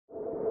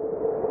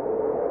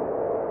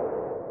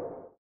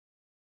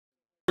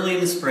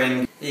the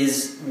spring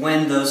is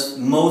when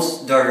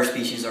most darter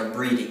species are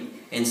breeding,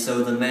 and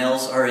so the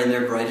males are in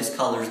their brightest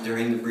colors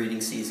during the breeding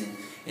season,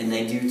 and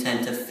they do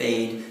tend to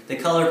fade. The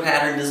color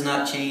pattern does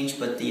not change,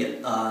 but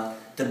the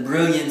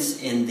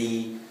brilliance in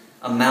the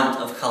amount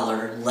of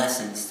color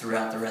lessens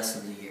throughout the rest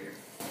of the year.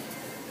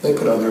 They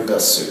put on their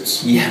best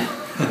suits. Yeah.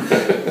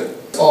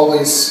 It's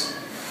always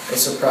a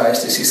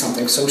surprise to see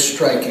something so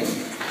striking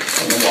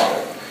in the water.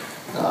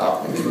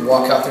 When you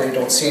walk out there, you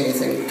don't see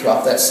anything, you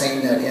drop that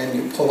seine net in,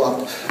 you pull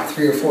up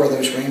 3 or 4 of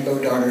those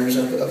rainbow darters,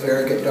 a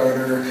variegated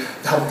darter,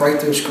 how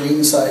bright those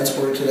green sides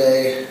were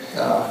today.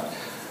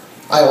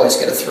 I always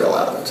get a thrill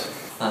out of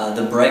it.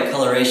 The bright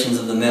colorations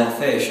of the male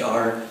fish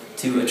are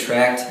to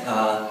attract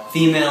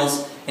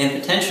females and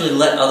potentially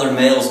let other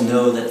males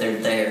know that they're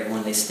there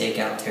when they stake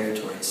out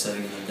territory. So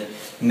that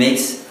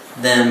makes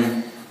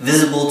them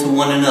visible to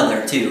one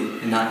another too,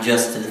 and not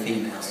just to the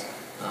females.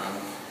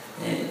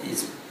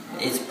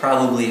 It's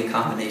probably a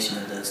combination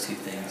of those two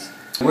things.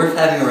 Worth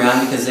having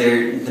around because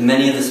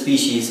many of the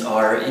species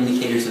are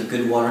indicators of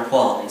good water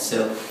quality.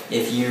 So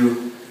if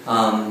you,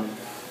 a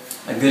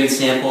good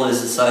example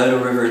is the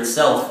Scioto River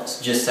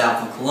itself, just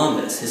south of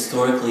Columbus.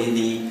 Historically,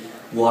 the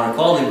water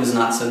quality was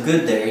not so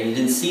good there. You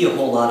didn't see a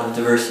whole lot of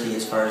diversity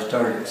as far as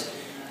darters.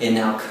 And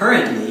now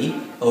currently,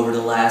 over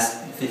the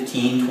last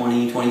 15,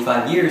 20,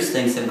 25 years,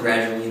 things have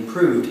gradually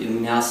improved, and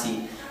we now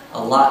see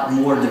a lot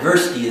more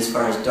diversity as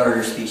far as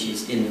darter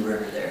species in the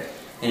river there.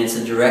 And it's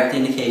a direct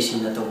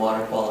indication that the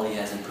water quality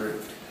has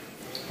improved.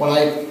 When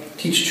I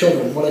teach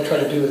children, what I try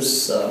to do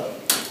is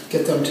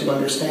get them to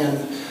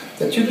understand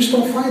that you just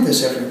don't find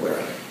this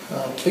everywhere.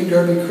 Big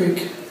Darby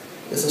Creek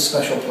is a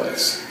special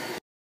place.